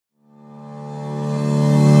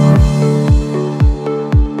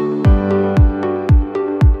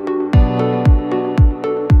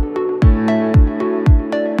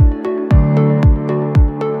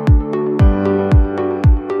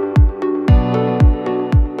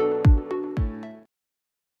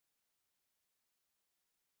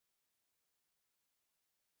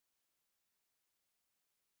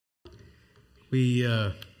We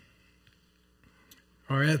are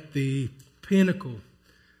at the pinnacle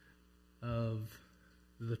of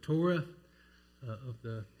the Torah, of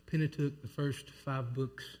the Pentateuch, the first 5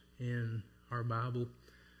 books in our Bible,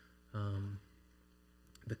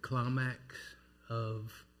 the climax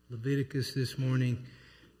of Leviticus this morning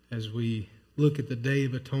as we look at the Day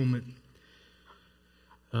of Atonement.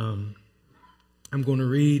 I'm going to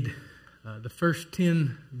read the first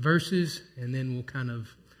 10 verses, and then we'll kind of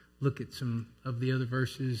look at some of the other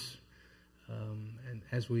verses and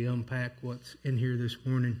as we unpack what's in here this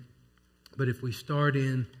morning. But if we start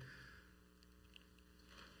in,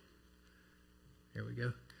 there we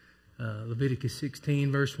go, Leviticus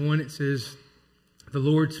 16, verse 1, it says, "The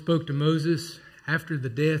Lord spoke to Moses after the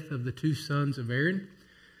death of the 2 sons of Aaron,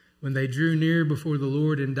 when they drew near before the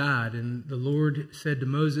Lord and died. And the Lord said to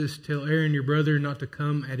Moses, 'Tell Aaron your brother not to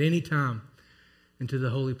come at any time into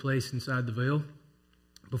the holy place inside the veil,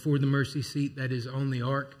 before the mercy seat that is on the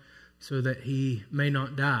ark, so that he may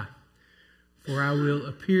not die. For I will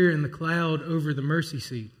appear in the cloud over the mercy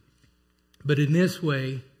seat. But in this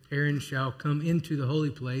way Aaron shall come into the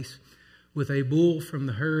holy place with a bull from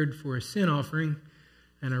the herd for a sin offering,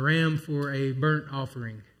 and a ram for a burnt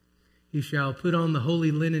offering. He shall put on the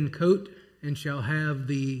holy linen coat, and shall have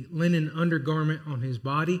the linen undergarment on his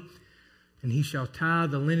body, and he shall tie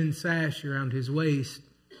the linen sash around his waist,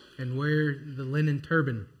 and wear the linen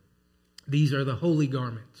turban. These are the holy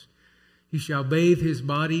garments. He shall bathe his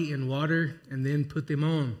body in water, and then put them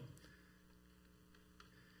on.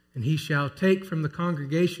 And he shall take from the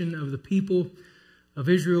congregation of the people of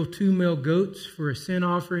Israel 2 male goats for a sin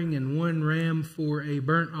offering, and 1 ram for a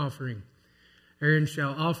burnt offering. Aaron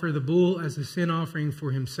shall offer the bull as a sin offering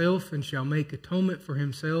for himself, and shall make atonement for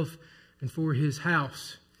himself and for his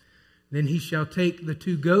house. Then he shall take the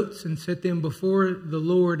 2 goats and set them before the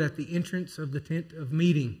Lord at the entrance of the tent of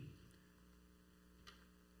meeting.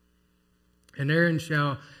 And Aaron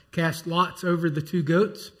shall cast lots over the 2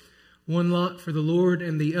 goats, 1 lot for the Lord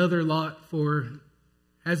and the other lot for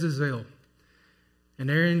Azazel.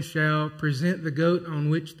 And Aaron shall present the goat on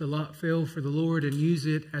which the lot fell for the Lord, and use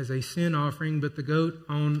it as a sin offering. But the goat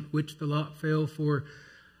on which the lot fell for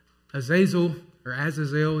Azazel, or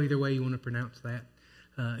Azazel, either way you want to pronounce that,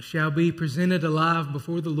 shall be presented alive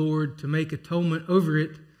before the Lord to make atonement over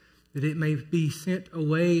it, that it may be sent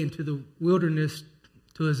away into the wilderness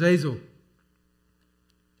to Azazel."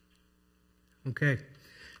 Okay,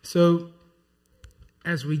 so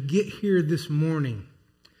as we get here this morning,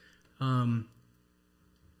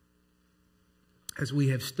 as we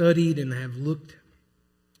have studied and have looked,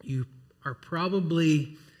 you are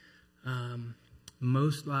probably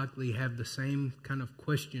most likely have the same kind of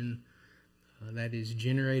question that is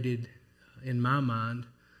generated in my mind,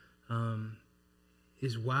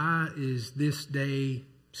 is why is this day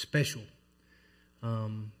special?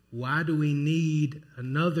 Why do we need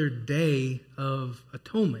another day of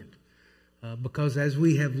atonement? Because as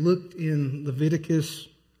we have looked in Leviticus,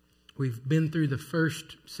 we've been through the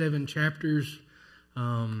first 7 chapters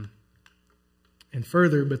and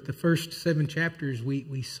further, but the first 7 chapters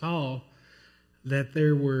we saw that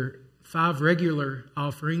there were 5 regular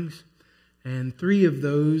offerings, and 3 of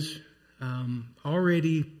those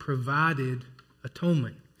already provided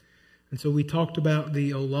atonement. And so we talked about the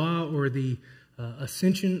Olah, or the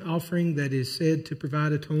ascension offering, that is said to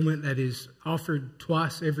provide atonement, that is offered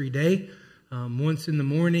twice every day, once in the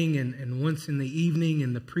morning and once in the evening,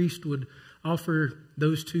 and the priest would offer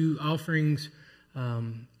those 2 offerings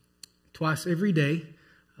twice every day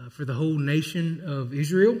for the whole nation of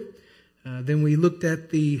Israel. Then we looked at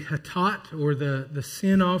the hatat, or the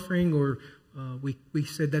sin offering, or we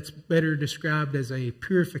said that's better described as a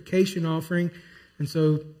purification offering. And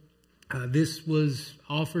so this was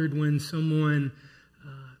offered when someone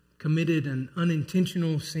committed an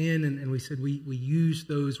unintentional sin, and we said we use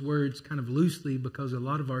those words kind of loosely because a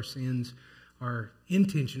lot of our sins are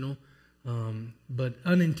intentional, but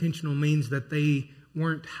unintentional means that they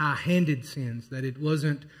weren't high-handed sins, that it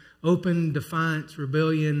wasn't open defiance,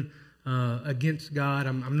 rebellion against God.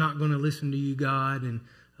 I'm not going to listen to you, God, and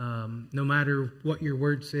no matter what your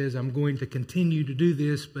word says, I'm going to continue to do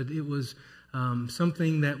this. But it was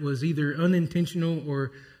something that was either unintentional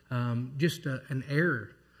or just an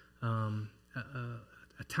error, a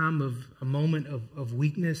moment of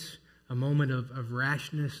weakness, a moment of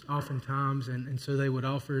rashness oftentimes, and so they would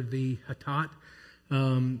offer the hatat.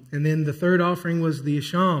 And then the 3rd offering was the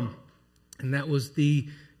asham, and that was the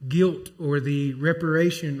guilt or the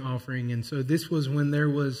reparation offering. And so this was when there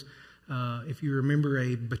was, if you remember,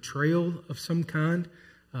 a betrayal of some kind.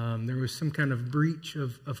 There was some kind of breach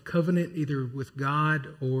of covenant, either with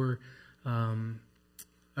God or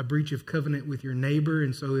a breach of covenant with your neighbor.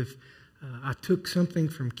 And so if I took something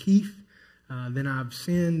from Keith, then I've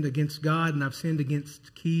sinned against God and I've sinned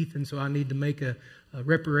against Keith. And so I need to make a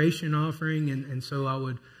reparation offering. And so I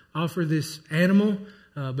would offer this animal,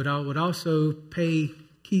 but I would also pay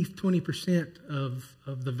Keith 20%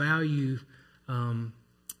 of the value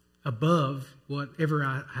above whatever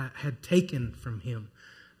I had taken from him.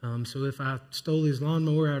 So if I stole his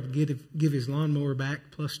lawnmower, I would give his lawnmower back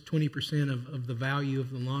plus 20% of the value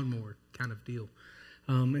of the lawnmower, kind of deal.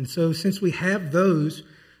 And so since we have those,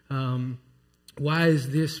 why is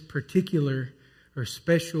this particular or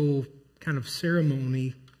special kind of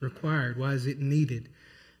ceremony required? Why is it needed?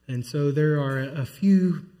 And so there are a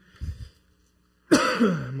few,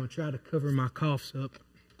 I'm going to try to cover my coughs up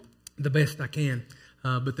the best I can,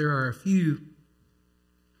 but there are a few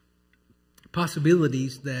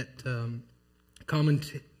possibilities that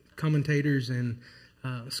commentators and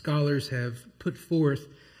scholars have put forth.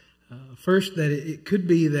 First, that it could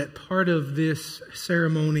be that part of this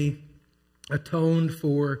ceremony atoned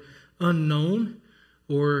for unknown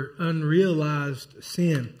or unrealized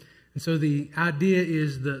sin. And so the idea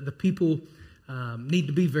is the people need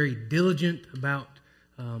to be very diligent about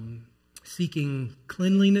seeking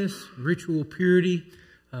cleanliness, ritual purity,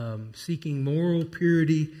 seeking moral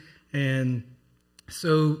purity. And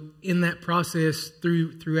so in that process,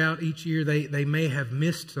 throughout each year, they may have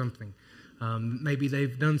missed something. Maybe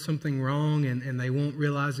they've done something wrong and they won't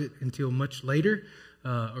realize it until much later.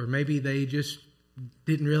 Or maybe they just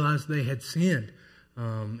didn't realize they had sinned.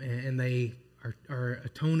 And they are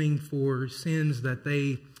atoning for sins that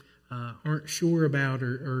they aren't sure about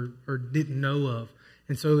or didn't know of.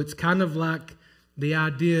 And so it's kind of like the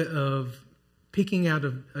idea of picking out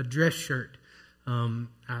a dress shirt.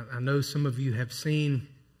 I know some of you have seen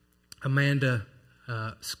Amanda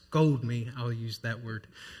scold me, I'll use that word,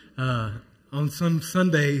 on some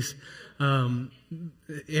Sundays,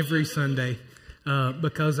 every Sunday,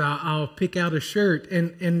 because I'll pick out a shirt,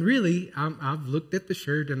 and really, I've looked at the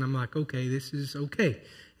shirt, and I'm like, okay, this is okay.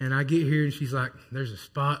 And I get here, and she's like, there's a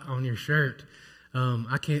spot on your shirt.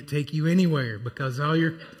 I can't take you anywhere because all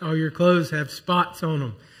your clothes have spots on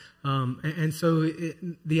them. And so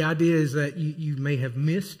the idea is that you may have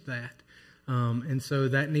missed that. And so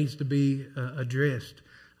that needs to be addressed.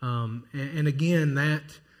 And again,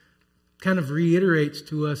 that kind of reiterates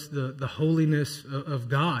to us the holiness of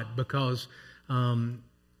God, because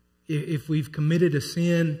if we've committed a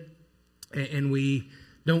sin and we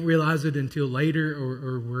don't realize it until later,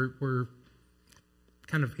 or we're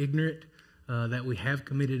kind of ignorant that we have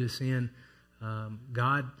committed a sin,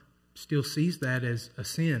 God still sees that as a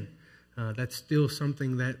sin. That's still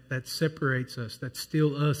something that separates us. That's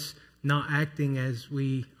still us not acting as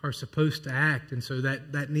we are supposed to act. And so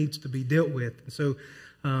that needs to be dealt with. And so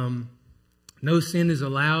no sin is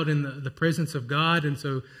allowed in the presence of God. And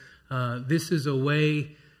so this is a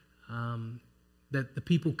way that the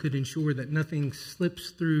people could ensure that nothing slips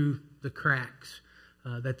through the cracks,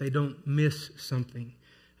 that they don't miss something.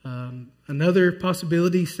 Another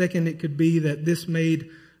possibility, second, it could be that this made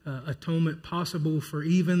atonement possible for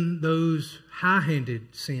even those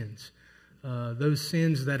high-handed sins, those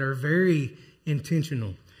sins that are very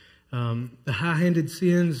intentional. The high-handed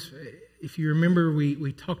sins, if you remember,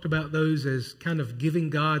 we talked about those as kind of giving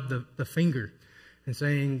God the finger and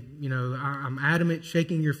saying, I'm adamant,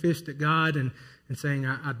 shaking your fist at God and saying,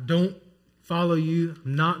 I don't follow you.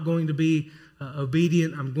 I'm not going to be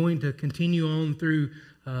obedient. I'm going to continue on through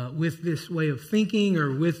with this way of thinking,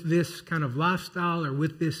 or with this kind of lifestyle, or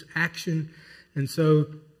with this action. And so,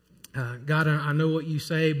 God, I know what you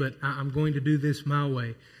say, but I'm going to do this my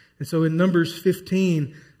way. And so in Numbers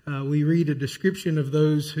 15, we read a description of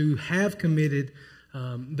those who have committed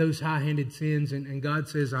those high-handed sins. And God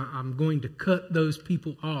says, I'm going to cut those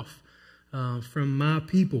people off from my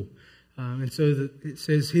people. And so it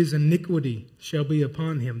says, his iniquity shall be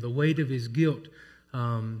upon him, the weight of his guilt.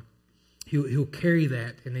 He'll carry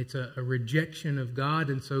that, and it's a rejection of God,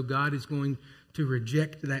 and so God is going to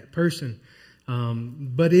reject that person.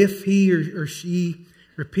 But if he or she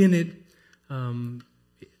repented,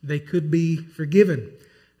 they could be forgiven.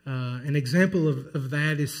 An example of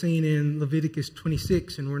that is seen in Leviticus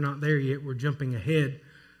 26, and we're not there yet, we're jumping ahead.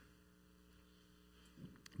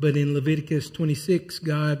 But in Leviticus 26,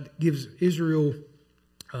 God gives Israel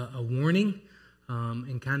a warning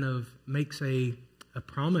and kind of makes a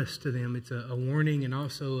promise to them. It's a warning and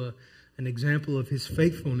also an example of his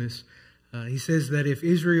faithfulness. He says that if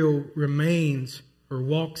Israel remains or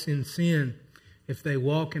walks in sin, if they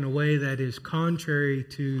walk in a way that is contrary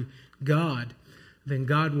to God, then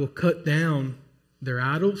God will cut down their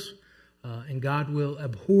idols and God will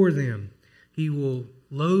abhor them. He will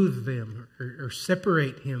loathe them or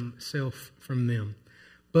separate himself from them.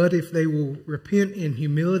 But if they will repent in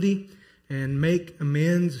humility and make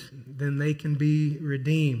amends, then they can be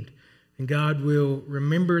redeemed. And God will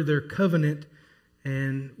remember their covenant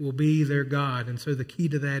and will be their God. And so the key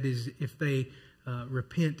to that is if they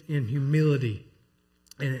repent in humility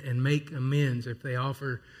and make amends, if they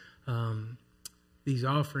offer these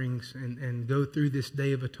offerings and go through this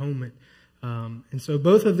Day of Atonement. And so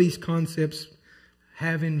both of these concepts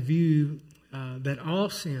have in view that all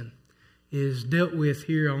sin is dealt with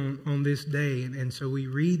here on this day. And so we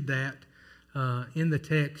read that in the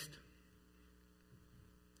text.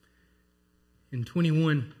 In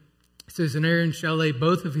 21, it says, "And Aaron shall lay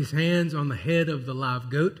both of his hands on the head of the live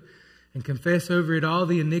goat, and confess over it all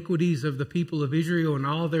the iniquities of the people of Israel and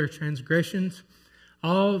all their transgressions,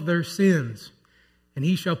 all their sins. And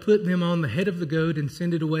he shall put them on the head of the goat and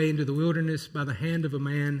send it away into the wilderness by the hand of a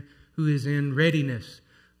man who is in readiness.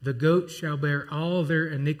 The goat shall bear all their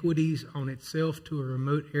iniquities on itself to a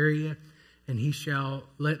remote area, and he shall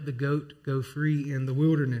let the goat go free in the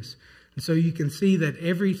wilderness." And so you can see that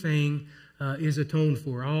everything is atoned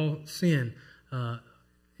for, all sin. And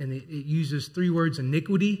it uses three words: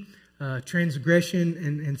 iniquity, transgression,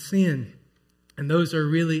 and sin. And those are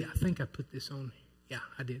really, I think I put this on. Yeah,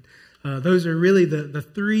 I did. Those are really the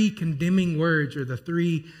three condemning words, or the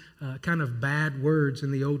three kind of bad words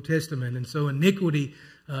in the Old Testament. And so iniquity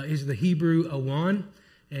is the Hebrew awan,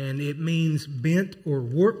 and it means bent or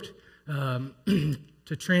warped.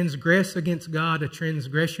 To transgress against God, a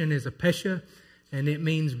transgression is a pesha, and it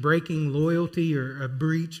means breaking loyalty or a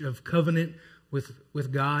breach of covenant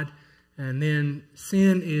with God. And then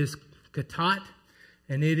sin is katat,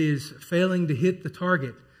 and it is failing to hit the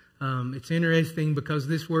target. It's interesting because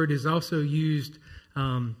this word is also used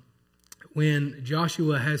when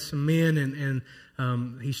Joshua has some men and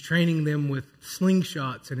he's training them with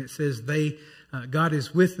slingshots, and it says God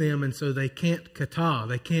is with them, and so they can't kata,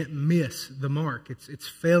 they can't miss the mark. It's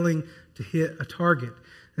failing to hit a target.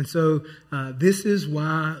 And so this is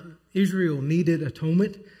why Israel needed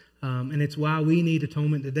atonement, and it's why we need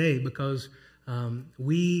atonement today, because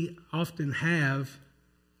we often have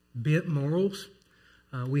bent morals,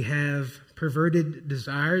 we have perverted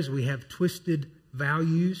desires, we have twisted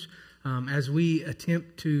values as we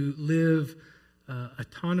attempt to live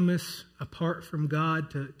autonomous, apart from God,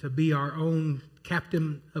 to be our own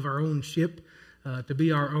captain of our own ship, to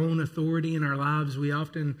be our own authority in our lives. We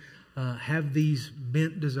often have these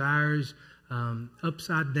bent desires,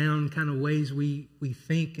 upside down kind of ways we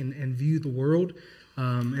think and view the world.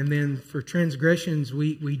 And then for transgressions,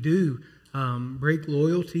 we do break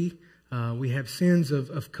loyalty. We have sins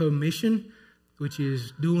of commission, which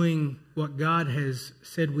is doing what God has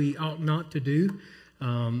said we ought not to do.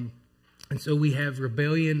 And so we have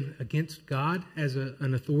rebellion against God as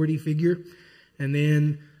an authority figure. And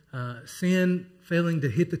then sin, failing to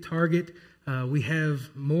hit the target. We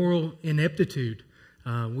have moral ineptitude.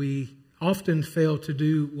 We often fail to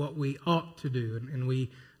do what we ought to do. And we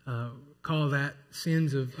call that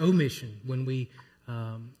sins of omission, when we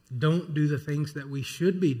don't do the things that we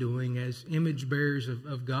should be doing as image bearers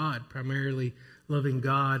of God, primarily loving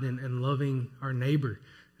God and loving our neighbor.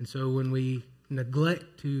 And so when we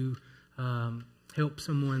neglect to help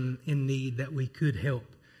someone in need that we could help,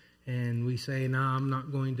 and we say, no, I'm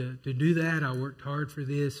not going to do that. I worked hard for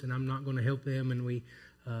this, and I'm not going to help them. And we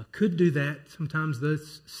could do that. Sometimes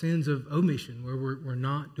those sins of omission, where we're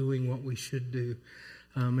not doing what we should do.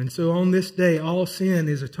 And so on this day, all sin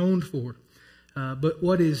is atoned for. But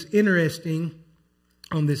what is interesting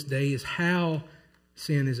on this day is how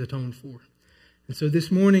sin is atoned for. And so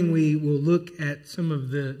this morning we will look at some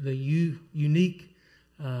of the unique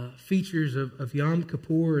features of Yom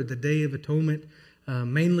Kippur, or the Day of Atonement,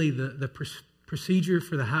 mainly the procedure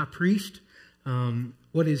for the high priest,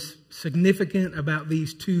 what is significant about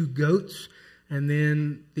these two goats, and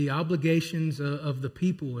then the obligations of the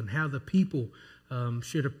people and how the people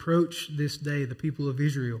should approach this day, the people of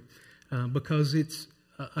Israel, because it's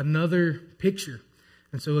another picture.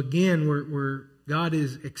 And so again, where God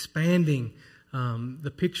is expanding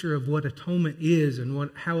the picture of what atonement is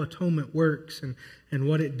and how atonement works and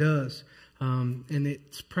what it does. And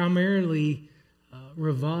it's primarily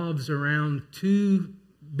revolves around two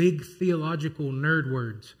big theological nerd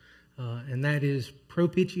words, and that is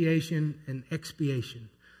propitiation and expiation.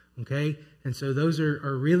 Okay? And so those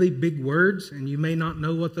are really big words, and you may not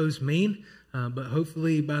know what those mean, but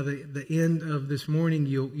hopefully by the end of this morning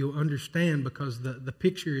you'll understand, because the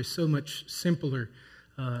picture is so much simpler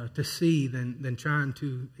to see than trying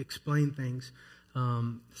to explain things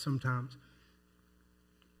sometimes.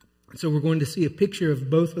 So we're going to see a picture of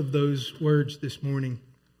both of those words this morning.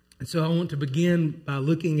 And so I want to begin by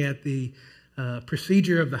looking at the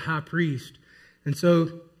procedure of the high priest. And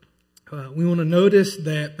so we want to notice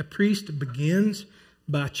that the priest begins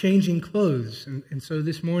by changing clothes. And so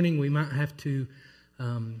this morning we might have to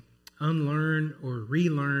unlearn or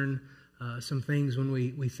relearn some things when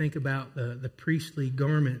we think about the priestly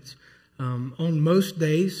garments. On most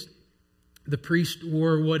days, the priest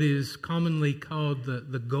wore what is commonly called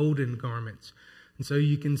the golden garments. And so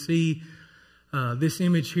you can see this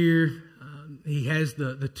image here. He has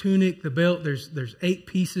the tunic, the belt. There's 8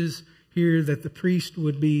 pieces here that the priest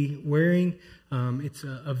would be wearing. It's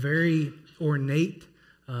a very ornate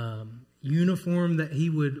uniform that he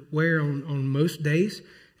would wear on most days.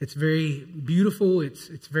 It's very beautiful.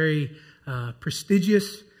 It's very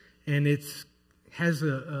prestigious, and it's has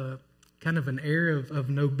a kind of an air of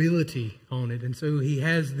nobility on it. And so he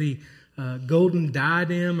has the golden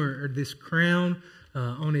diadem or this crown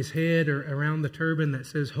on his head or around the turban that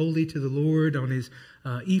says "Holy to the Lord." On his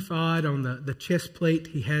ephod, on the chest plate,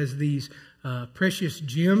 he has these precious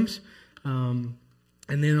gems.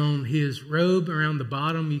 And then on his robe around the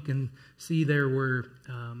bottom, you can see there were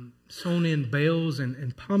sewn in bells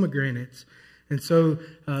and pomegranates. And so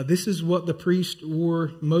this is what the priest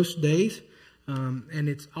wore most days. And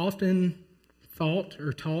it's often thought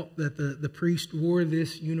or taught that the priest wore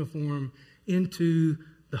this uniform into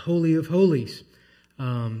the Holy of Holies.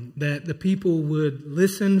 That the people would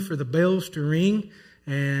listen for the bells to ring,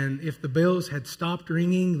 and if the bells had stopped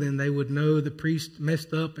ringing, then they would know the priest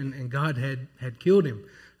messed up and God had killed him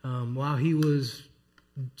while he was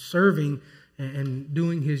serving and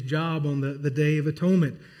doing his job on the Day of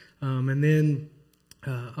Atonement. And then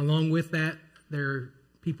along with that,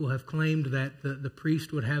 people have claimed that the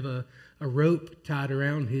priest would have a rope tied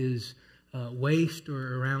around his waist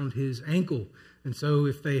or around his ankle. And so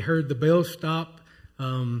if they heard the bell stop,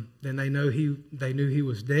 then they knew he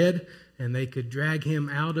was dead, and they could drag him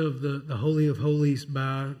out of the Holy of Holies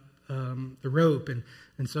by the rope.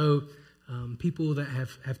 And so people that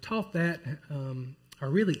have taught that are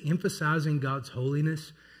really emphasizing God's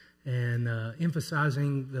holiness and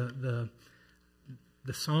emphasizing the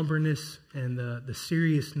somberness and the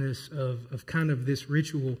seriousness of kind of this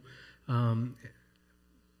ritual.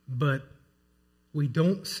 But we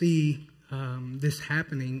don't see this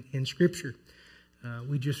happening in Scripture.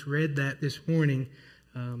 We just read that this morning.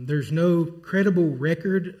 There's no credible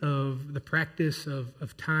record of the practice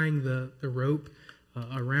of tying the rope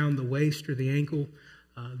around the waist or the ankle.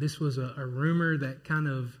 This was a rumor that kind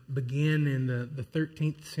of began in the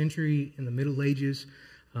 13th century in the Middle Ages.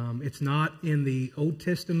 It's not in the Old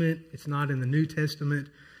Testament. It's not in the New Testament.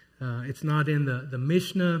 It's not in the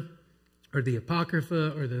Mishnah or the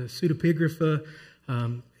Apocrypha or the Pseudepigrapha.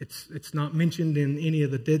 It's not mentioned in any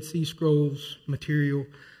of the Dead Sea Scrolls material.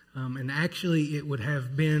 And actually, it would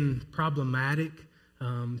have been problematic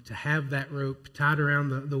to have that rope tied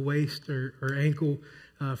around the waist or ankle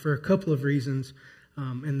for a couple of reasons.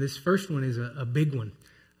 And this first one is a big one.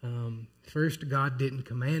 First, God didn't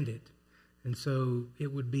command it. And so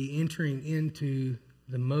it would be entering into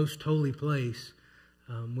the most holy place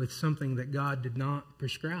with something that God did not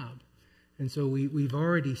prescribe. And so we've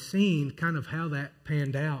already seen kind of how that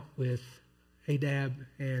panned out with Nadab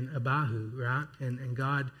and Abihu, right? And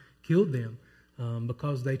God killed them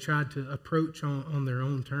because they tried to approach on their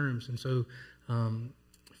own terms. And so,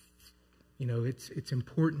 it's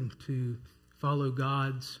important to follow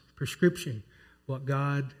God's prescription, what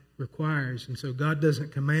God requires. And so God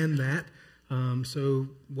doesn't command that. So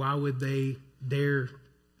why would they dare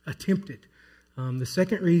attempt it? The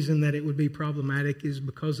second reason that it would be problematic is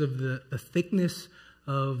because of the thickness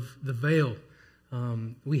of the veil.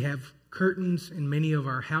 We have curtains in many of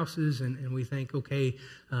our houses, and we think, okay,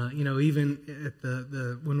 even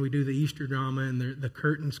at when we do the Easter drama and the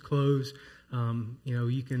curtains close,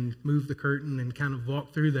 you can move the curtain and kind of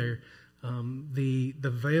walk through there. The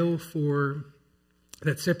veil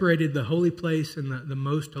that separated the holy place and the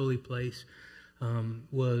most holy place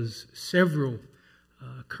was several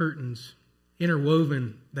curtains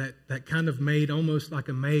interwoven that kind of made almost like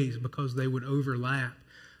a maze because they would overlap.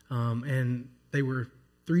 And they were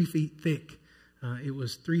 3 feet thick. It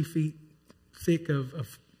was 3 feet thick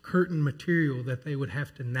of curtain material that they would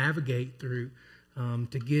have to navigate through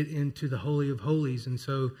to get into the Holy of Holies. And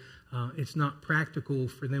so it's not practical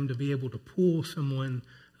for them to be able to pull someone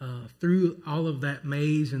through all of that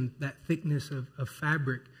maze and that thickness of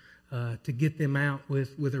fabric to get them out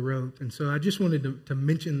with a rope. And so I just wanted to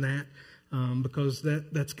mention that because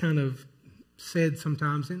that's kind of said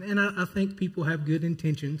sometimes. And I think people have good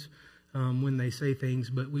intentions when they say things,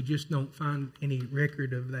 but we just don't find any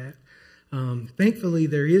record of that. Thankfully,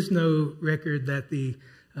 there is no record that the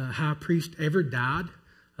high priest ever died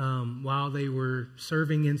while they were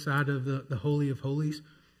serving inside of the Holy of Holies.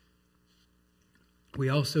 We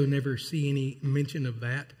also never see any mention of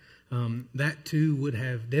that. That too would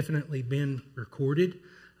have definitely been recorded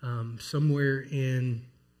somewhere in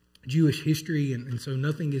Jewish history, and so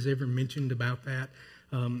nothing is ever mentioned about that.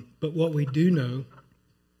 But what we do know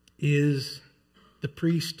is the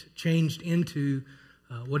priest changed into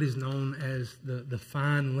what is known as the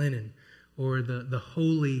fine linen, or the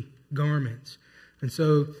holy garments. And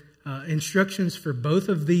so instructions for both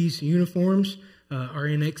of these uniforms are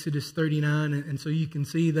in Exodus 39, and so you can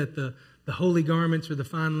see that the holy garments, or the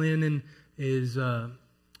fine linen, is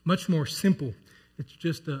much more simple. It's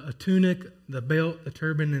just a tunic, the belt, the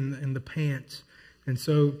turban, and the pants. And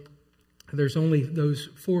so there's only those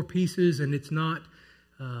 4 pieces, and it's not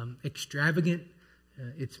extravagant.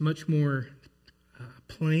 It's much more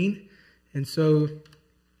plain. And so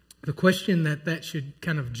the question that should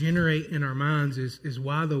kind of generate in our minds is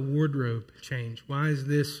why the wardrobe change? Why is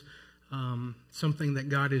this something that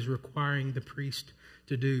God is requiring the priest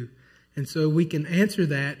to do? And so we can answer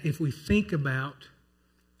that if we think about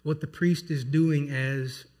what the priest is doing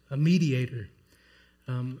as a mediator.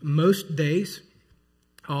 Most days,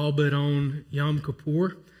 all but on Yom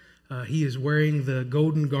Kippur, he is wearing the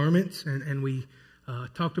golden garments, and we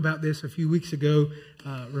talked about this a few weeks ago.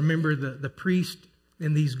 Remember, the priest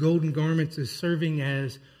in these golden garments is serving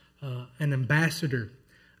as an ambassador,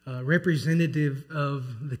 representative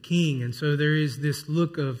of the king. And so there is this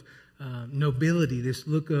look of nobility, this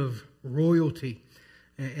look of royalty.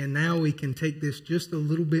 And now we can take this just a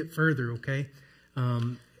little bit further, okay?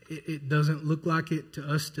 It doesn't look like it to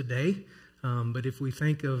us today, but if we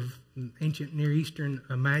think of ancient Near Eastern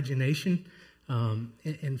imagination,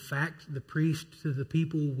 in fact, the priest to the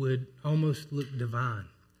people would almost look divine.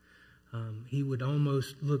 He would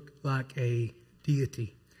almost look like a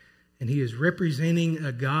deity. And he is representing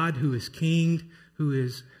a God who is king, who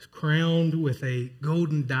is crowned with a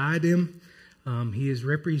golden diadem. He is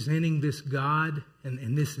representing this God,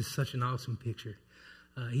 and this is such an awesome picture.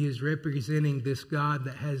 He is representing this God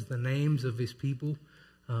that has the names of his people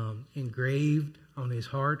engraved on his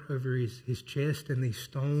heart, over his chest, and these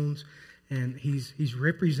stones. And he's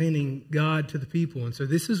representing God to the people. And so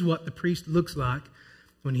this is what the priest looks like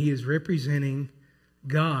when he is representing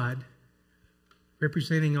God,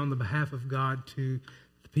 representing on the behalf of God to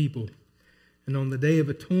the people. And on the Day of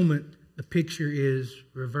Atonement, the picture is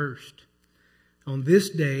reversed. On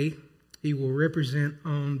this day, he will represent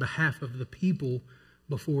on behalf of the people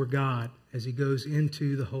before God as he goes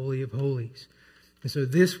into the Holy of Holies. And so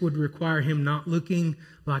this would require him not looking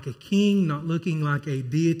like a king, not looking like a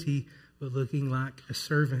deity, but looking like a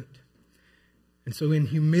servant. And so in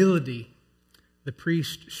humility, the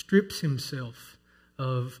priest strips himself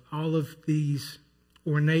of all of these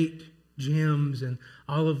ornate gems and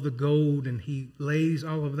all of the gold, and he lays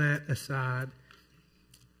all of that aside,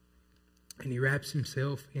 and he wraps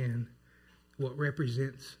himself in what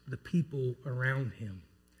represents the people around him.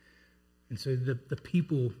 And so the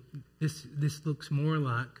people, this looks more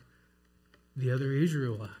like the other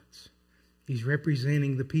Israelites. He's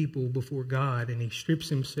representing the people before God, and he strips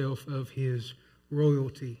himself of his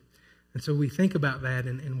royalty. And so we think about that,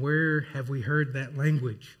 and where have we heard that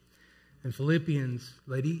language? In Philippians,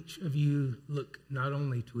 let each of you look not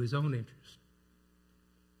only to his own interest,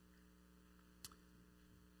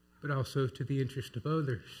 but also to the interest of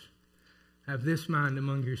others. Have this mind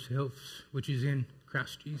among yourselves, which is in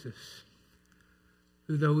Christ Jesus,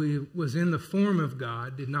 who though he was in the form of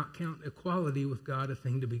God, did not count equality with God a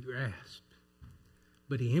thing to be grasped,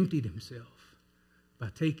 but he emptied himself by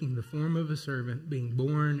taking the form of a servant, being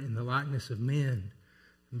born in the likeness of men.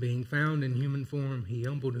 And being found in human form, he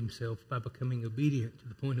humbled himself by becoming obedient to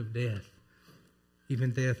the point of death,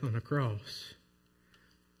 even death on a cross.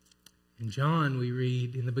 In John we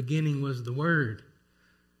read, in the beginning was the Word,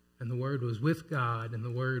 and the Word was with God, and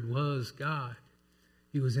the Word was God.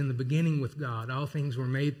 He was in the beginning with God. All things were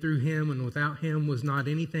made through him, and without him was not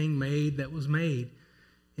anything made that was made.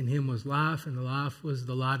 In him was life, and the life was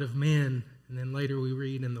the light of men. And then later we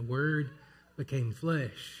read, and the Word became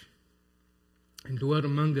flesh and dwelt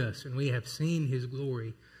among us, and we have seen his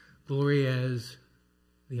glory, glory as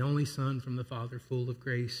the only Son from the Father, full of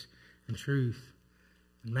grace and truth.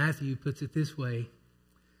 And Matthew puts it this way,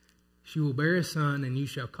 she will bear a son, and you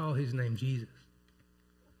shall call his name Jesus,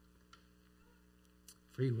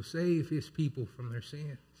 for he will save his people from their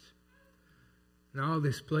sins. And all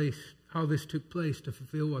this took place to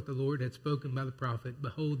fulfill what the Lord had spoken by the prophet.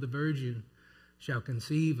 Behold, the virgin shall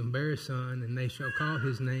conceive and bear a son, and they shall call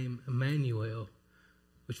his name Emmanuel,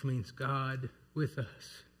 which means God with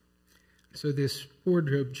us. So this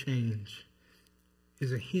wardrobe change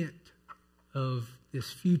is a hint of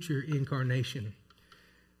this future incarnation.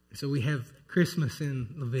 So we have Christmas in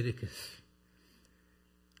Leviticus.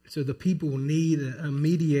 So the people need a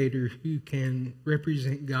mediator who can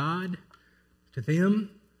represent God to them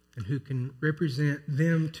and who can represent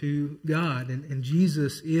them to God. And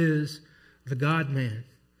Jesus is the God-man.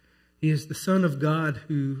 He is the Son of God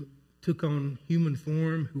who took on human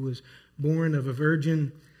form, who was born of a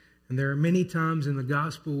virgin. And there are many times in the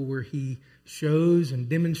gospel where he shows and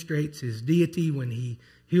demonstrates his deity, when he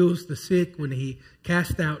heals the sick, when he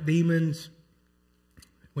casts out demons,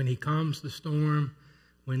 when he calms the storm,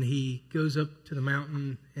 when he goes up to the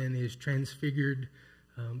mountain and is transfigured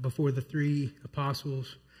before the 3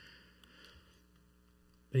 apostles.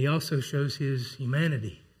 But he also shows his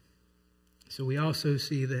humanity. So we also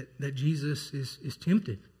see that Jesus is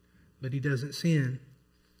tempted, but he doesn't sin.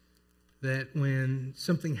 That when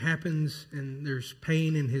something happens and there's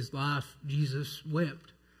pain in his life, Jesus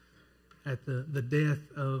wept at the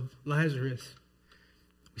death of Lazarus.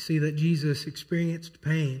 We see that Jesus experienced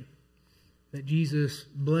pain, that Jesus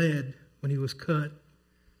bled when he was cut,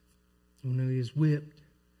 when he was whipped.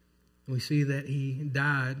 And we see that he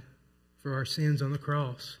died for our sins on the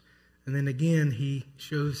cross. And then again, he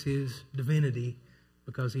shows his divinity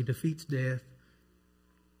because he defeats death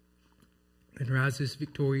and rises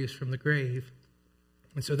victorious from the grave.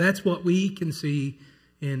 And so that's what we can see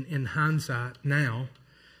in hindsight now.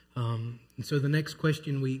 And so the next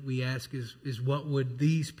question we ask is what would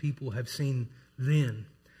these people have seen then?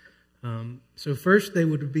 So first they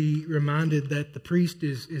would be reminded that the priest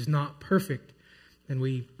is not perfect. And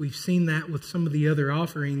we've seen that with some of the other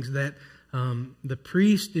offerings, that the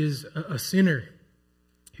priest is a sinner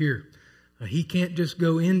here. He can't just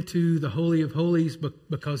go into the Holy of Holies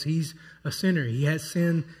because he's a sinner. He has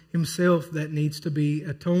sin himself that needs to be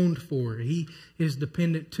atoned for. He is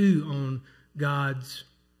dependent too on God's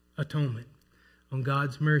atonement, on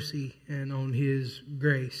God's mercy, and on his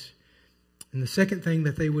grace. And the second thing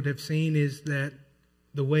that they would have seen is that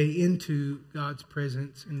the way into God's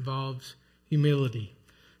presence involves humility.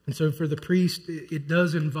 And so for the priest, it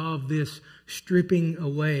does involve this stripping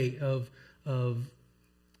away of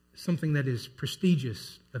something that is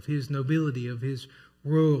prestigious, of his nobility, of his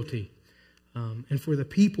royalty. And for the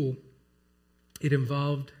people, it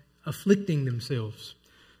involved afflicting themselves.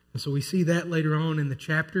 And so we see that later on in the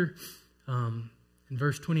chapter. In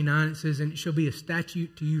verse 29, it says, "And it shall be a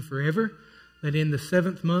statute to you forever, that in the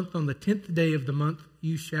 7th month, on the 10th day of the month,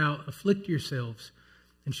 you shall afflict yourselves,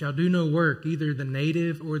 and shall do no work, either the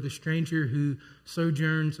native or the stranger who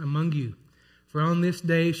sojourns among you. For on this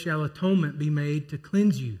day shall atonement be made to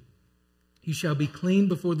cleanse you. You shall be clean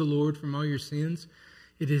before the Lord from all your sins.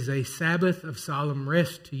 It is a Sabbath of solemn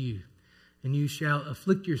rest to you, and you shall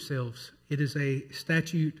afflict yourselves. It is a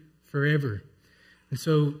statute forever." And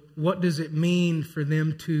so what does it mean for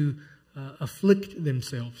them to afflict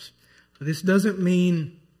themselves? This doesn't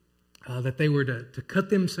mean that they were to cut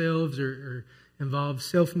themselves or involve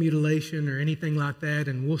self-mutilation or anything like that.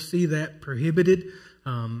 And we'll see that prohibited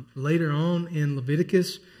later on in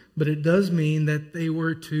Leviticus. But it does mean that they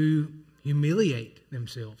were to humiliate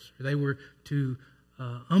themselves. Or they were to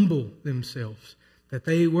humble themselves. That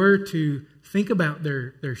they were to think about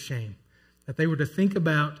their shame. That they were to think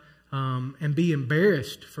about and be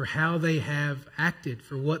embarrassed for how they have acted,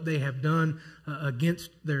 for what they have done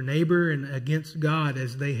against their neighbor and against God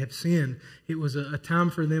as they have sinned. It was a time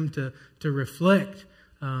for them to reflect,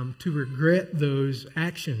 to regret those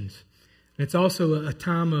actions. And it's also a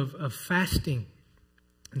time of fasting.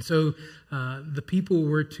 And so the people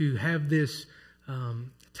were to have this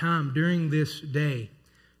time during this day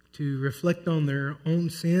to reflect on their own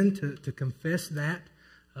sin, to confess that,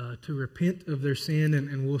 to repent of their sin,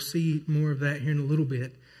 and we'll see more of that here in a little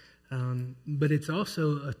bit. But it's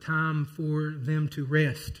also a time for them to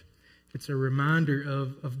rest. It's a reminder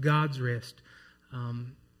of God's rest. It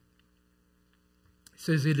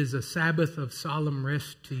says it is a Sabbath of solemn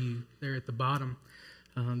rest to you there at the bottom.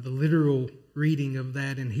 The literal reading of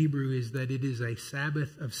that in Hebrew is that it is a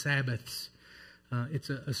Sabbath of Sabbaths. It's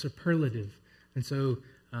a superlative. And so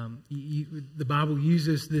the Bible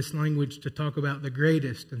uses this language to talk about the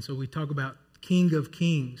greatest. And so we talk about King of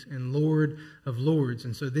Kings and Lord of Lords.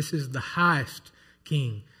 And so this is the highest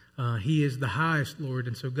King. He is the highest Lord.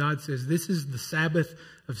 And so God says this is the Sabbath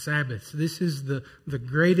of Sabbaths. This is the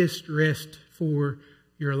greatest rest for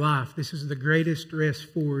your life. This is the greatest rest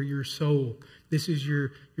for your soul. This is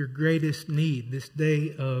your greatest need, this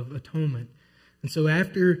day of atonement. And so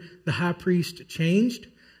after the high priest changed,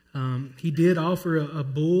 he did offer a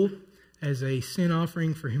bull as a sin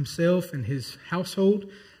offering for himself and his household.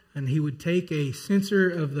 And he would take a censer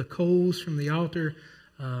of the coals from the altar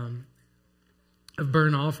of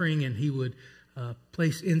burnt offering, and he would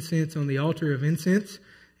place incense on the altar of incense.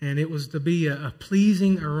 And it was to be a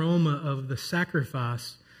pleasing aroma of the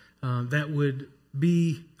sacrifice that would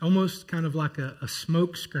be almost kind of like a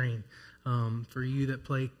smoke screen. For you that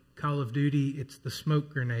play Call of Duty, it's the smoke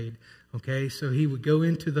grenade. Okay, so he would go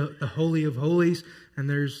into the Holy of Holies, and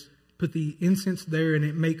put the incense there, and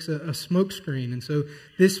it makes a smoke screen. And so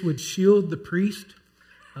this would shield the priest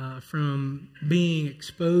from being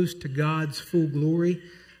exposed to God's full glory,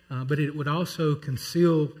 but it would also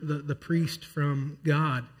conceal the priest from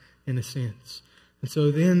God in a sense. And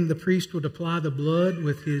so then the priest would apply the blood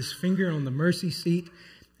with his finger on the mercy seat,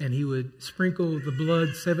 and he would sprinkle the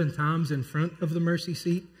blood 7 times in front of the mercy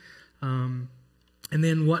seat. And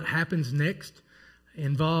then what happens next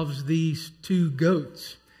involves these 2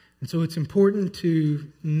 goats. And so it's important to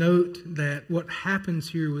note that what happens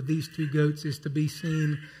here with these 2 goats is to be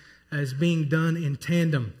seen as being done in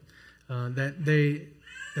tandem, that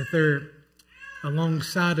they're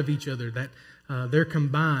alongside of each other, that they're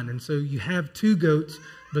combined. And so you have 2 goats,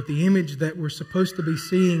 but the image that we're supposed to be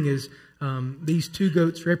seeing is these 2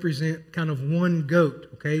 goats represent kind of one goat.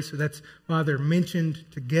 Okay, so that's why they're mentioned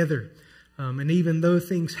together. And even though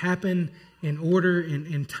things happen in order and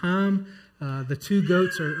in time, the 2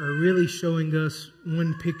 goats are really showing us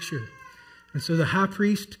one picture. And so the high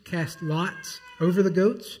priest cast lots over the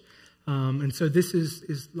goats. And so this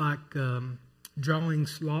is like drawing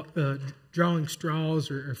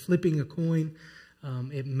straws or flipping a coin.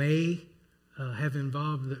 It may have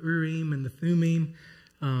involved the Urim and the Thummim.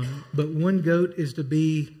 But one goat is to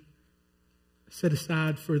be set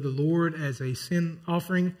aside for the Lord as a sin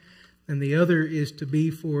offering, and the other is to be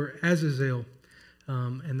for Azazel.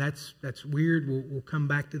 And that's weird. We'll come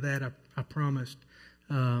back to that, I promised.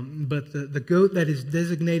 But the goat that is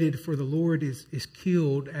designated for the Lord is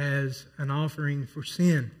killed as an offering for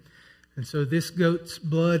sin. And so this goat's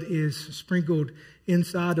blood is sprinkled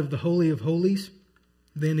inside of the Holy of Holies.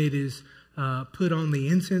 Then it is put on the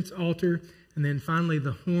incense altar. And then finally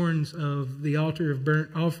the horns of the altar of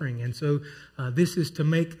burnt offering. And so this is to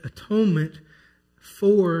make atonement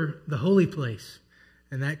for the holy place.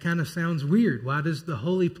 And that kind of sounds weird. Why does the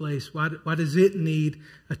holy place, why does it need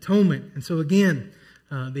atonement? And so again,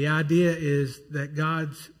 the idea is that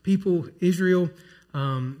God's people, Israel,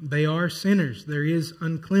 they are sinners. There is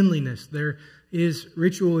uncleanliness. There is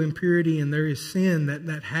ritual impurity, and there is sin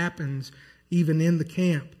that happens even in the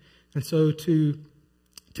camp. And so to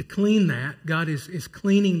clean that, God is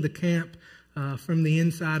cleaning the camp from the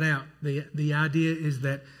inside out. The idea is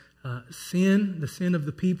that the sin of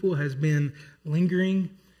the people has been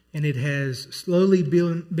lingering, and it has slowly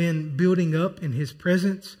been building up in His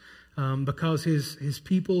presence because His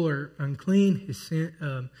people are unclean.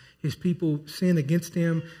 His people sin against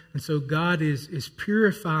Him, and so God is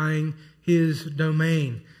purifying His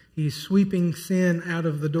domain. He's sweeping sin out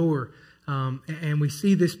of the door, and we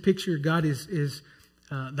see this picture. God is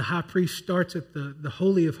the high priest starts at the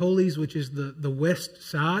Holy of Holies, which is the west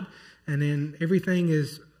side, and then everything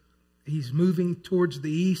he's moving towards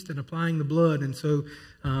the east and applying the blood. And so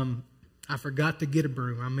I forgot to get a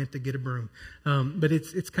broom. I meant to get a broom. But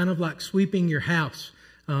it's kind of like sweeping your house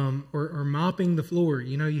or mopping the floor.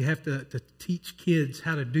 You know, you have to teach kids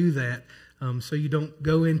how to do that so you don't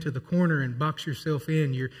go into the corner and box yourself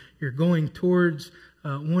in. You're going towards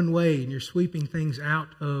one way, and you're sweeping things out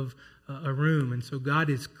of a room. And so God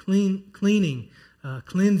is cleansing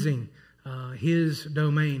His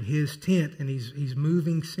domain, His tent, and He's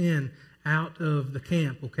moving sin out of the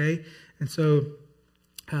camp, okay? And so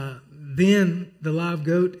then the live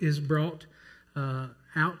goat is brought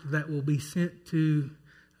out that will be sent to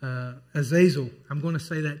Azazel. I'm going to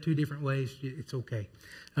say that 2 different ways. It's okay.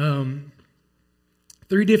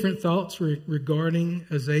 3 different thoughts regarding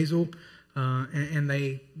Azazel. And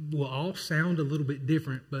they will all sound a little bit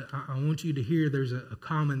different, but I want you to hear there's a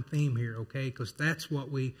common theme here, okay? Because that's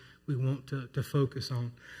what we want to focus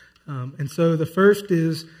on. And so the first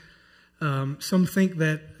is some think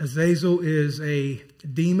that Azazel is a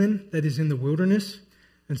demon that is in the wilderness.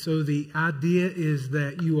 And so the idea is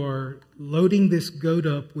that you are loading this goat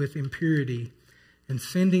up with impurity and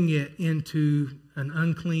sending it into an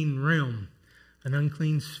unclean realm, an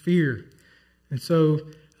unclean sphere. And so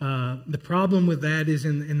the problem with that is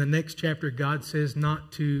in the next chapter, God says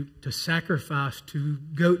not to sacrifice to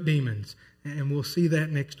goat demons. And we'll see that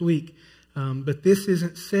next week. But this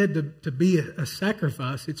isn't said to be a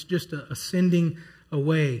sacrifice. It's just a sending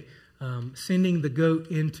away. sending the goat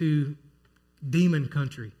into demon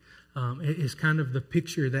country. It is kind of the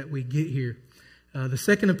picture that we get here. The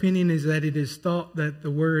second opinion is that it is thought that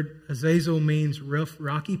the word Azazel means rough,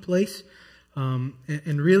 rocky place.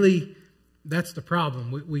 And really, that's the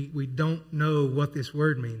problem. We don't know what this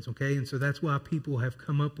word means, okay? And so that's why people have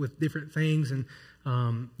come up with different things and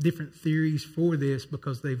different theories for this,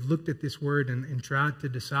 because they've looked at this word and tried to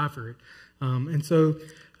decipher it. And so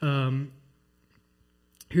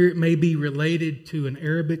here it may be related to an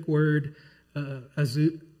Arabic word,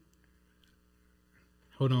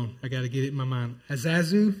 hold on, I got to get it in my mind.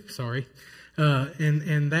 Azazu, sorry.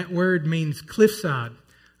 And that word means cliffside.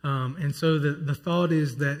 And so the thought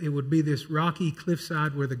is that it would be this rocky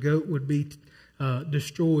cliffside where the goat would be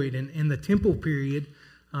destroyed. And in the temple period,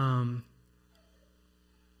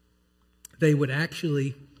 they would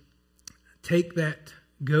actually take that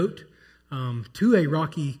goat to a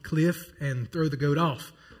rocky cliff and throw the goat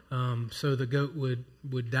off. So the goat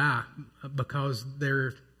would die, because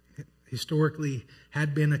there historically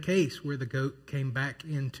had been a case where the goat came back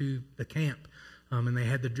into the camp, and they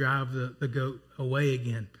had to drive the goat away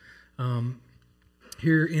again.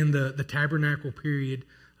 Here in the tabernacle period,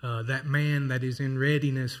 that man that is in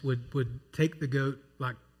readiness would take the goat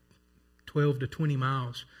like 12 to 20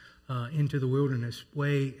 miles into the wilderness,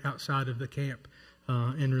 way outside of the camp,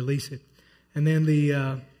 and release it. And then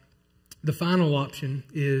the final option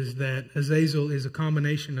is that Azazel is a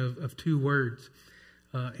combination of two words.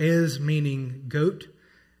 Ez meaning goat,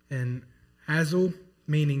 and Azel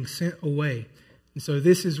meaning sent away. And so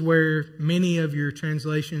this is where many of your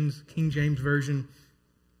translations, King James Version,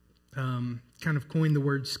 kind of coined the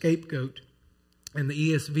word scapegoat. And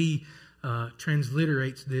the ESV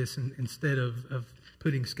transliterates this instead of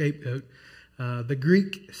putting scapegoat. The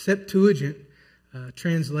Greek Septuagint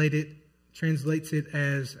translates it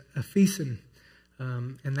as aphesin.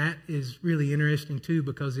 And that is really interesting too,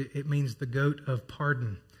 because it means the goat of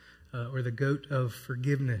pardon, or the goat of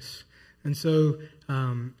forgiveness. And so,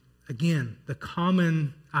 again, the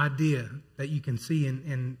common idea that you can see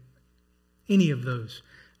in any of those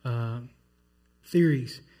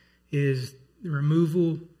theories is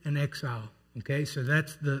removal and exile. Okay, so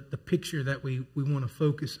that's the picture that we want to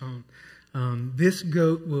focus on. This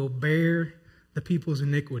goat will bear the people's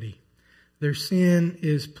iniquity. Their sin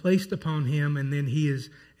is placed upon him, and then he is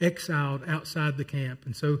exiled outside the camp.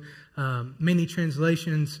 And so many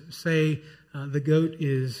translations say the goat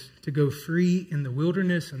is to go free in the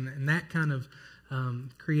wilderness, and that kind of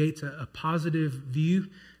creates a positive view.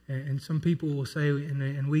 And some people will say,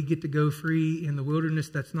 and we get to go free in the wilderness.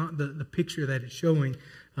 That's not the picture that it's showing.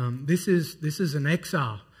 This is an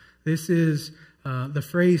exile. This is the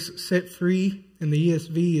phrase set free in the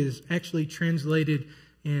ESV is actually translated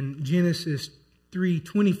in Genesis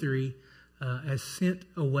 3:23 as sent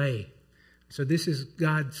away. So this is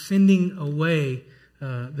God sending away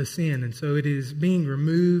the sin. And so it is being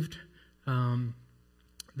removed.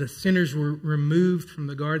 The sinners were removed from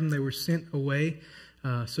the garden. They were sent away.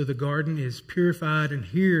 So the garden is purified. And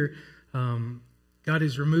here God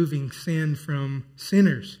is removing sin from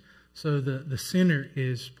sinners. So the sinner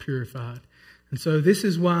is purified. And so this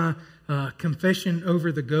is why confession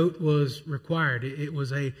over the goat was required. It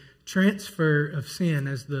was a transfer of sin,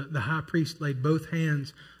 as the high priest laid both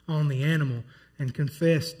hands on the animal and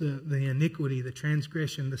confessed the iniquity, the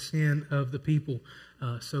transgression, the sin of the people,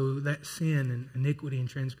 so that sin and iniquity and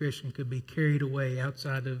transgression could be carried away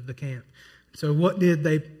outside of the camp. So what did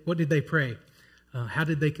they pray? How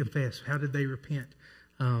did they confess? How did they repent?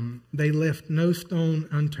 They left no stone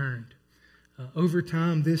unturned. Over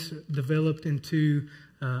time, this developed into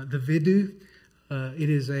the Vidu. It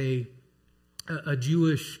is a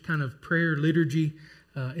Jewish kind of prayer liturgy.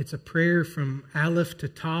 It's a prayer from Aleph to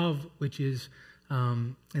Tav, which is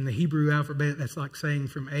in the Hebrew alphabet, that's like saying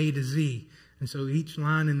from A to Z. And so each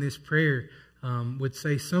line in this prayer would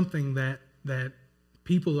say something that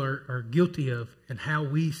people are guilty of and how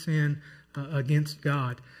we sin against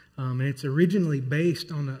God. And it's originally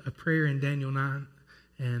based on a prayer in Daniel 9.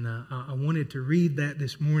 And I wanted to read that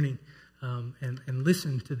this morning and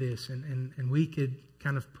listen to this. And we could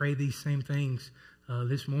kind of pray these same things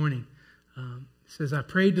this morning. It says, I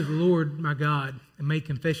prayed to the Lord my God and made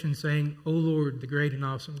confession saying, O Lord, the great and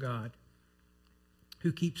awesome God,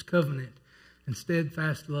 who keeps covenant and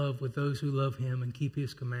steadfast love with those who love him and keep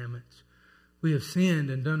his commandments. We have sinned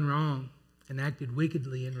and done wrong and acted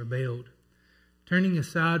wickedly and rebelled. Turning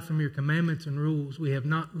aside from your commandments and rules, we have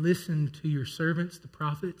not listened to your servants, the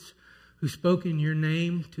prophets, who spoke in your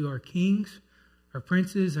name to our kings, our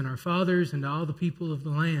princes, and our fathers, and to all the people of the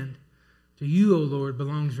land. To you, O Lord,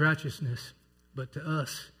 belongs righteousness, but to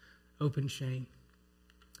us, open shame.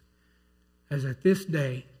 as at this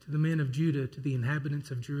day to the men of Judah, to the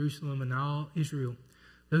inhabitants of Jerusalem and all Israel,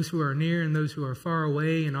 those who are near and those who are far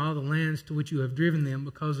away, in all the lands to which you have driven them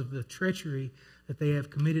because of the treachery that they have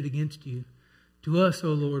committed against you. To us, O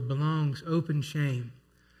Lord, belongs open shame,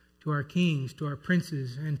 to our kings, to our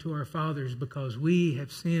princes, and to our fathers, because we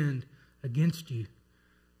have sinned against you.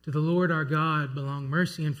 To the Lord our God belong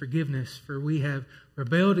mercy and forgiveness, for we have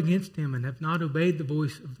rebelled against him and have not obeyed the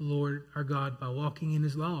voice of the Lord our God by walking in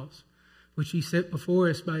his laws, which he set before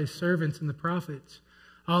us by his servants and the prophets.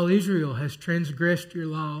 All Israel has transgressed your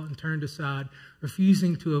law and turned aside,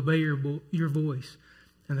 refusing to obey your voice.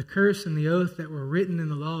 And the curse and the oath that were written in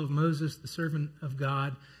the law of Moses, the servant of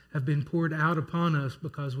God, have been poured out upon us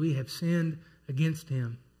because we have sinned against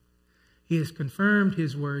him. He has confirmed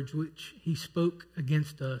his words which he spoke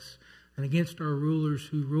against us and against our rulers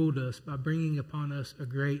who ruled us by bringing upon us a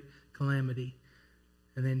great calamity.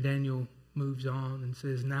 And then Daniel moves on and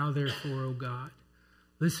says, Now therefore, O God,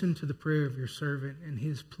 listen to the prayer of your servant and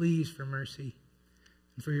his pleas for mercy.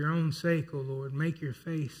 And for your own sake, O Lord, make your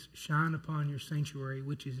face shine upon your sanctuary,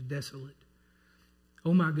 which is desolate.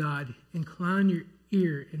 O my God, incline your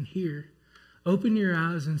ear and hear. Open your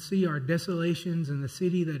eyes and see our desolations in the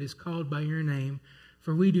city that is called by your name,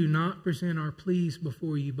 for we do not present our pleas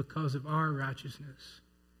before you because of our righteousness,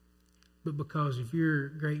 but because of your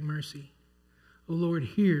great mercy. O Lord,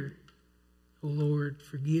 hear. O Lord,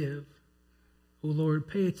 forgive. O Lord,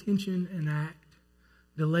 pay attention and act.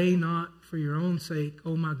 Delay not for your own sake,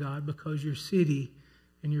 O my God, because your city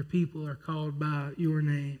and your people are called by your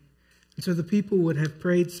name. And so the people would have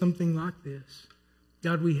prayed something like this.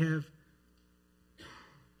 God, we have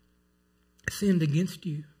sinned against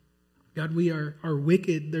you. God, we are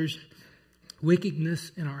wicked. There's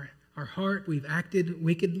wickedness in our heart. We've acted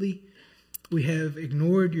wickedly. We have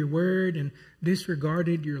ignored your word and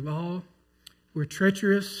disregarded your law. We're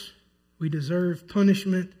treacherous. We deserve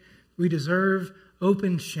punishment. We deserve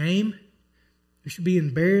open shame. We should be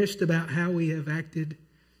embarrassed about how we have acted.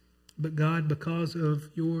 But God, because of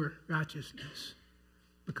your righteousness,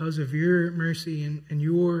 because of your mercy and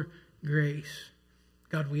your grace,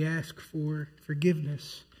 God, we ask for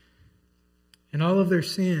forgiveness. And all of their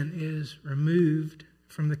sin is removed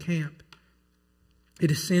from the camp.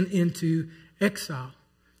 It is sent into exile.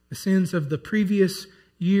 The sins of the previous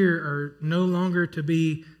year are no longer to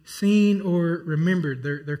be seen or remembered.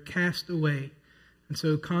 They're cast away. And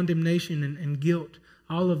so condemnation and guilt,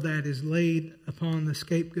 all of that is laid upon the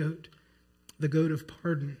scapegoat, the goat of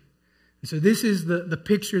pardon. And so this is the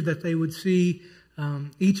picture that they would see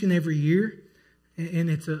each and every year. And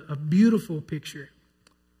it's a beautiful picture,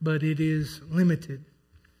 but it is limited.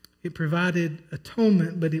 It provided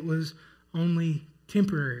atonement, but it was only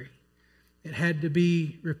temporary. It had to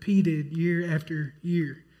be repeated year after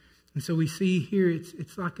year. And so we see here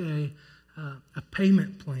it's like a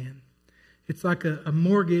payment plan. It's like a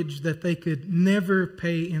mortgage that they could never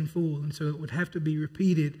pay in full. And so it would have to be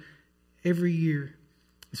repeated every year.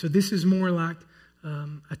 So this is more like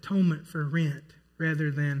atonement for rent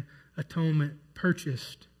rather than atonement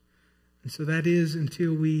purchased. And so that is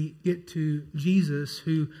until we get to Jesus,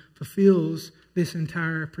 who fulfills this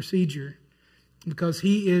entire procedure. Because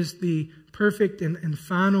he is the perfect and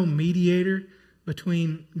final mediator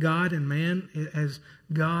between God and man as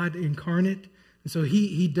God incarnate. And so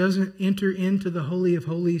he doesn't enter into the Holy of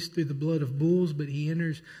Holies through the blood of bulls, but he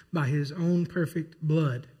enters by his own perfect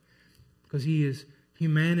blood. Because he is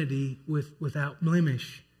humanity without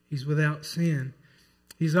blemish. He's without sin.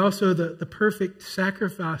 He's also the perfect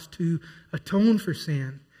sacrifice to atone for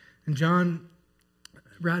sin. And John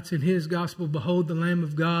writes in his gospel, Behold the Lamb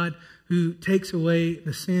of God who takes away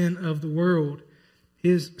the sin of the world.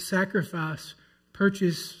 His sacrifice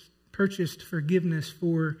purchased forgiveness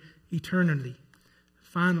for eternity.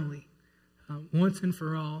 Finally, once and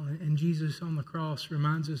for all. And Jesus on the cross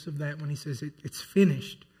reminds us of that when he says it's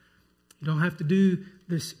finished. You don't have to do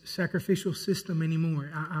this sacrificial system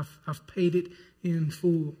anymore. I've paid it in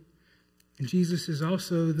full. And Jesus is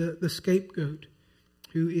also the scapegoat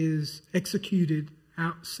who is executed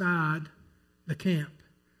outside the camp.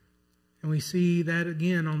 And we see that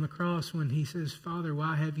again on the cross when he says, Father,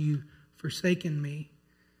 why have you forsaken me?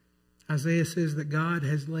 Isaiah says that God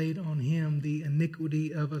has laid on him the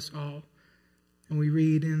iniquity of us all. And we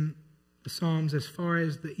read in the Psalms, as far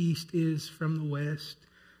as the east is from the west,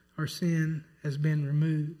 our sin has been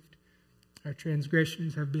removed. Our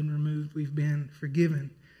transgressions have been removed. We've been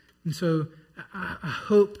forgiven. And so I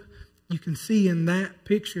hope you can see in that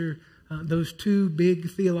picture those two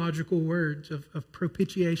big theological words of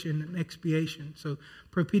propitiation and expiation. So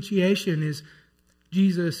propitiation is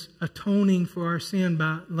Jesus atoning for our sin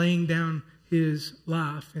by laying down His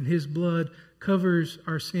life, and His blood covers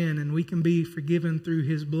our sin, and we can be forgiven through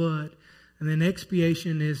His blood. And then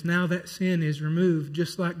expiation is now that sin is removed,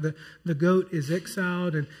 just like the goat is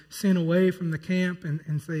exiled and sent away from the camp,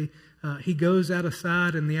 and he goes out of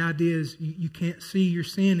sight, and the idea is you can't see your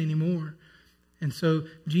sin anymore. And so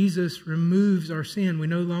Jesus removes our sin. We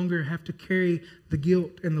no longer have to carry the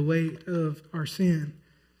guilt and the weight of our sin.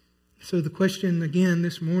 So the question again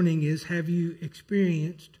this morning is, have you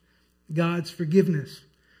experienced God's forgiveness?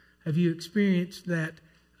 Have you experienced that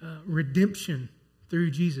redemption through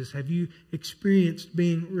Jesus? Have you experienced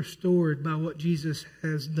being restored by what Jesus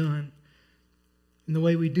has done? And the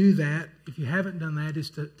way we do that, if you haven't done that, is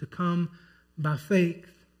to come by faith,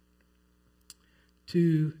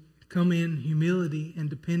 to come in humility and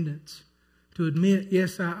dependence, to admit,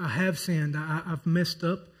 yes, I have sinned. I've messed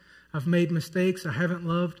up. I've made mistakes. I haven't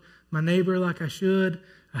loved my neighbor like I should.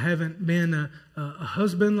 I haven't been a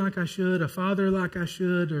husband like I should, a father like I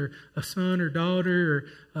should, or a son or daughter,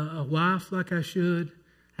 or a wife like I should.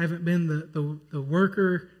 I haven't been the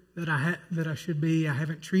worker that I should be. I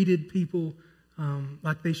haven't treated people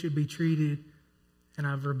like they should be treated. And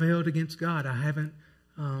I've rebelled against God. I haven't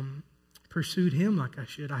pursued Him like I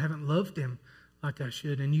should. I haven't loved Him like I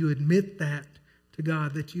should. And you admit that to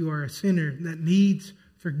God, that you are a sinner that needs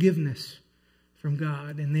forgiveness from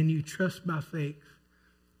God. And then you trust by faith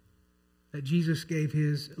that Jesus gave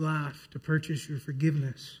His life to purchase your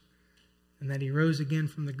forgiveness, and that He rose again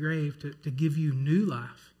from the grave to give you new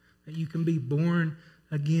life, that you can be born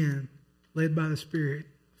again, led by the Spirit,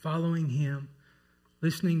 following Him,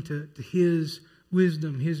 listening to His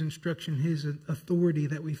wisdom, His instruction, His authority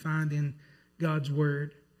that we find in God's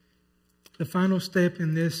Word. The final step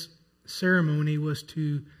in this ceremony was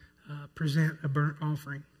to present a burnt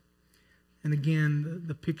offering. And again,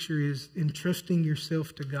 the picture is entrusting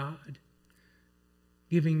yourself to God,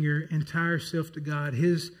 giving your entire self to God,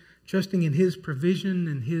 trusting in His provision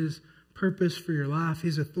and His purpose for your life,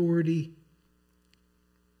 His authority,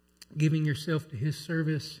 giving yourself to His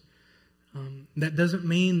service. That doesn't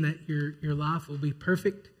mean that your life will be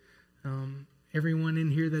perfect. Everyone in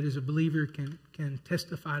here that is a believer can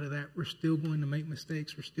testify to that. We're still going to make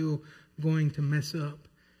mistakes. We're still going to mess up.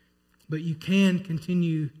 But you can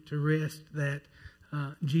continue to rest that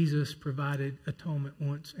Jesus provided atonement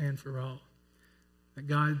once and for all. That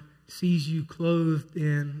God sees you clothed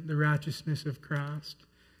in the righteousness of Christ.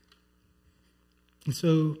 And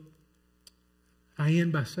so I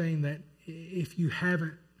end by saying that if you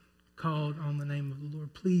haven't called on the name of the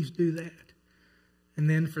Lord, please do that. And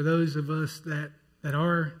then for those of us that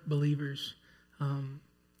are believers,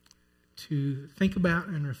 to think about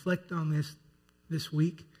and reflect on this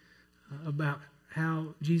week, about how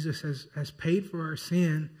Jesus has paid for our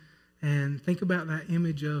sin, and think about that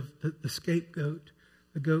image of the scapegoat,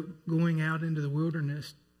 the goat going out into the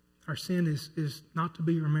wilderness. Our sin is not to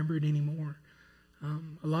be remembered anymore.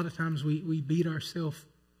 A lot of times we beat ourselves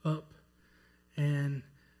up, and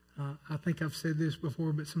I think I've said this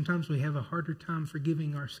before, but sometimes we have a harder time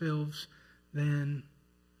forgiving ourselves than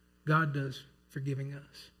God does forgiving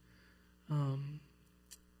us.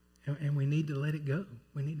 And we need to let it go.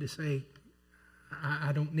 We need to say,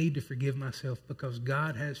 I don't need to forgive myself because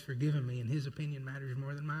God has forgiven me, and His opinion matters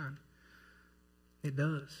more than mine. It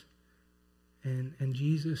does. And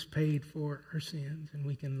Jesus paid for our sins, and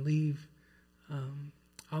we can leave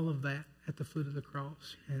all of that at the foot of the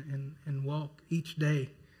cross and walk each day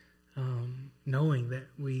knowing that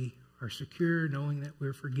we are secure, knowing that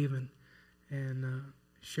we're forgiven, and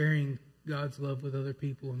sharing God's love with other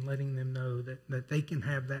people and letting them know that they can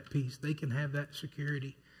have that peace, they can have that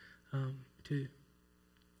security too.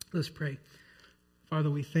 Let's pray. Father,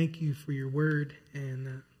 we thank You for Your word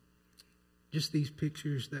and just these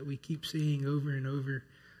pictures that we keep seeing over and over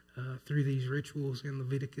through these rituals in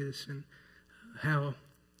Leviticus, and how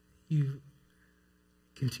You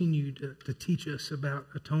continue to teach us about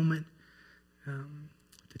atonement,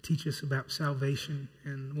 to teach us about salvation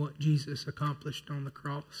and what Jesus accomplished on the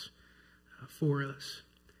cross for us.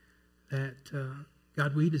 That,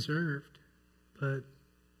 God, we deserved, but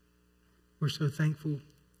we're so thankful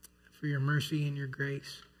for Your mercy and Your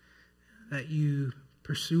grace, that You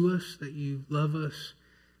pursue us, that You love us,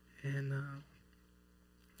 and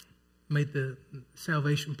made the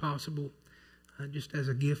salvation possible just as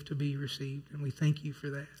a gift to be received. And we thank You for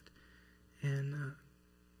that. And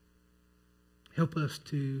help us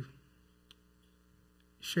to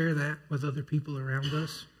share that with other people around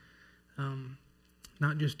us.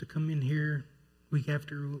 Not just to come in here week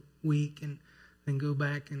after week and then go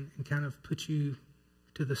back and kind of put You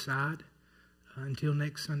to the side until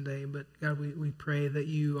next Sunday. But God, we pray that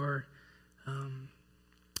You are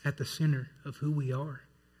at the center of who we are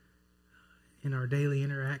in our daily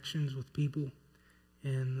interactions with people,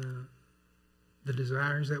 and the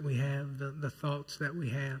desires that we have, the thoughts that we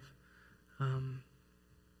have,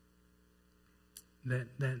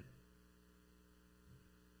 that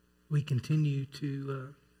we continue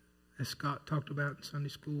to, as Scott talked about in Sunday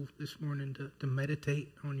school this morning, to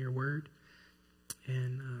meditate on your word,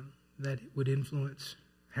 and that it would influence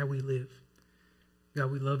how we live.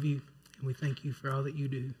 God, we love you, and we thank you for all that you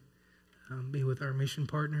do. Be with our mission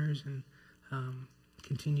partners, and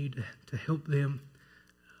continue to help them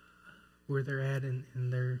where they're at in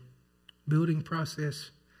their building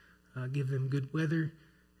process. Give them good weather,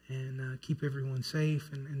 and keep everyone safe,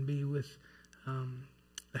 and be with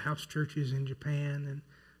the house churches in Japan,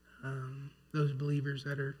 and those believers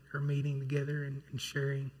that are meeting together and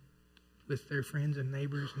sharing with their friends and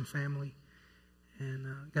neighbors and family. And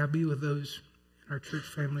God, be with those in our church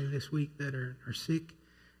family this week that are sick,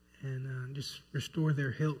 and just restore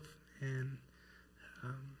their health, and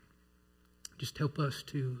just help us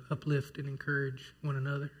to uplift and encourage one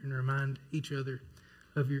another and remind each other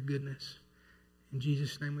of your goodness. In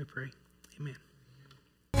Jesus' name we pray. Amen.